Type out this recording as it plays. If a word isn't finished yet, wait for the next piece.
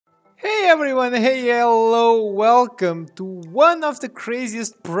Hey everyone, hey hello, welcome to one of the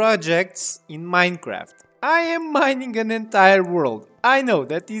craziest projects in Minecraft. I am mining an entire world. I know,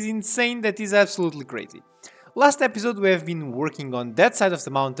 that is insane, that is absolutely crazy. Last episode we have been working on that side of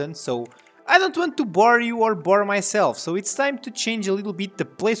the mountain, so I don't want to bore you or bore myself, so it's time to change a little bit the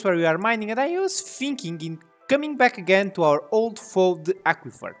place where we are mining, and I was thinking in coming back again to our old foe, the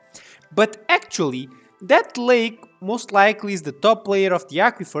aquifer. But actually, that lake most likely is the top layer of the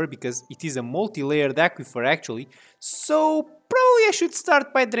aquifer because it is a multi-layered aquifer actually. So probably I should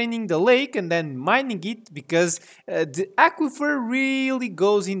start by draining the lake and then mining it because the aquifer really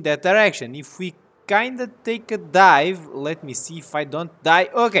goes in that direction. If we kinda take a dive, let me see if I don't die.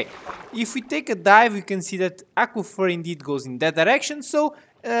 Okay, if we take a dive, we can see that aquifer indeed goes in that direction. So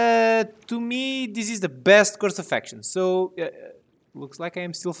to me, this is the best course of action. So looks like I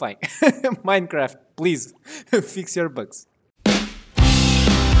am still fine. Minecraft, please fix your bugs.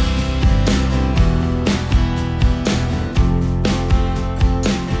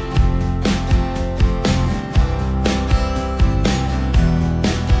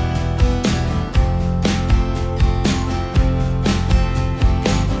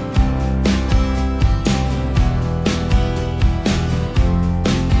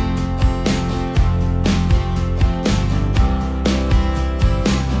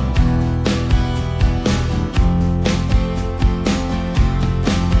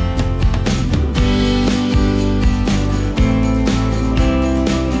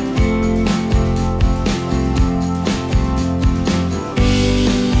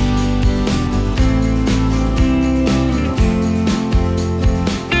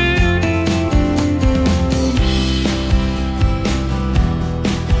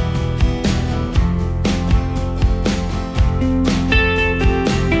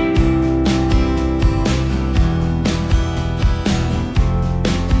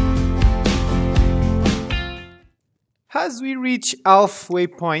 As we reach halfway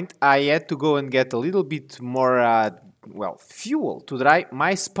point, I had to go and get a little bit more, fuel to dry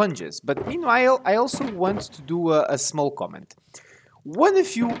my sponges. But meanwhile, I also want to do a small comment. One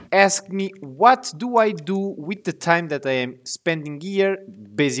of you asked me what do I do with the time that I am spending here,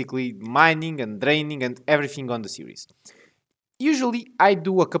 basically mining and draining and everything on the series. Usually I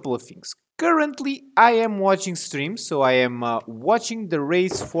do a couple of things. Currently I am watching streams, so I am watching the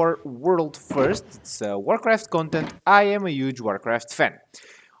race for world first. It's Warcraft content. I am a huge Warcraft fan.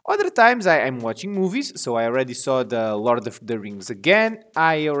 Other times I am watching movies, so I already saw the Lord of the Rings again.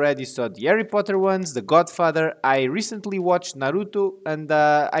 I already saw the Harry Potter ones, The Godfather. I recently watched Naruto, and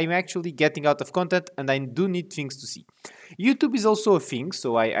I'm actually getting out of content, and I do need things to see. YouTube is also a thing,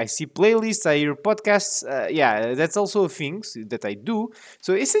 so I see playlists, I hear podcasts. Yeah, that's also a thing that I do.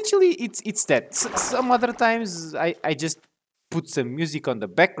 So essentially, it's that. Some other times I just put some music on the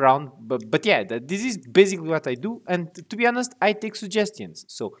background, but yeah, this is basically what I do. And to be honest, I take suggestions.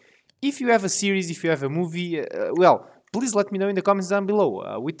 So if you have a series, if you have a movie, please let me know in the comments down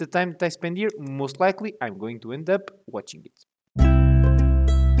below. With the time that I spend here, most likely I'm going to end up watching it.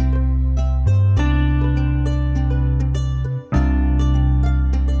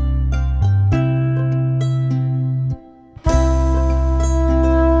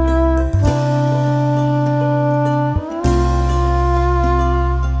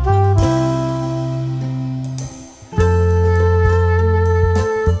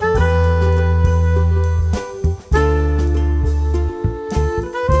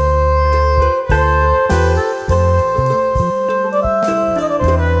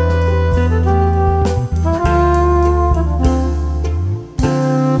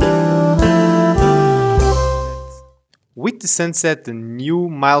 With the sunset, a new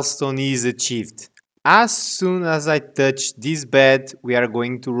milestone is achieved. As soon as I touch this bed, we are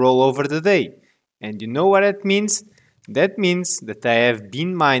going to roll over the day. And you know what that means? That means that I have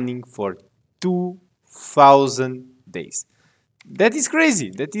been mining for 2000 days. That is crazy.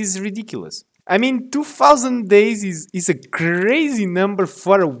 That is ridiculous. I mean, 2000 days is a crazy number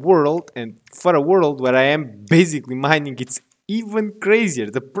for a world, and for a world where I am basically mining, it's even crazier.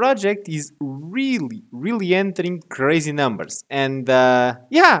 The project is really entering crazy numbers. And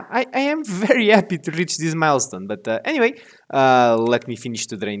yeah, I am very happy to reach this milestone. But anyway, let me finish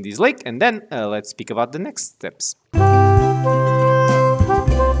to drain this lake, and then let's speak about the next steps.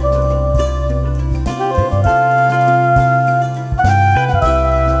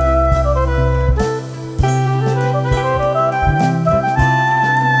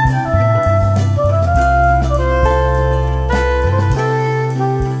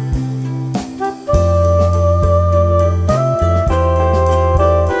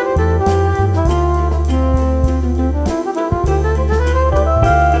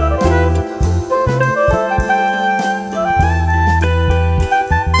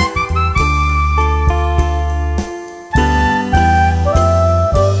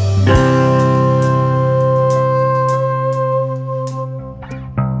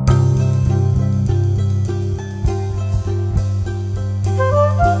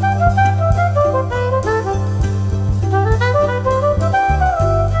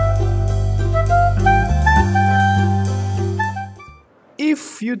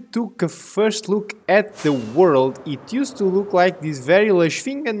 if you took a first look at the world, it used to look like this very lush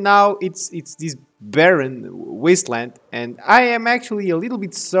thing, and now it's this barren wasteland. And I am actually a little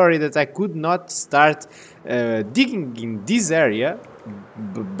bit sorry that I could not start digging in this area.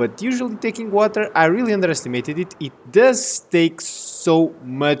 But usually taking water, I really underestimated it. It does take so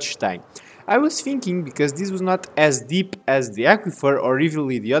much time. I was thinking, because this was not as deep as the aquifer or even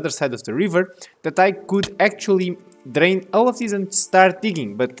the other side of the river, that I could actually drain all of these and start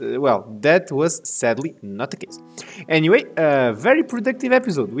digging, but well, that was sadly not the case. Anyway, a very productive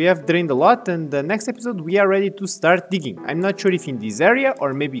episode. We have drained a lot, and the next episode we are ready to start digging. I'm not sure if in this area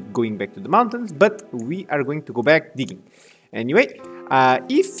or maybe going back to the mountains, but we are going to go back digging. Anyway,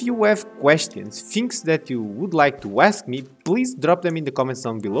 if you have questions, things that you would like to ask me, please drop them in the comments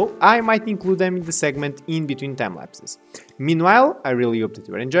down below. I might include them in the segment in between time lapses. Meanwhile, I really hope that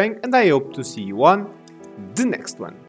you are enjoying, and I hope to see you on the next one.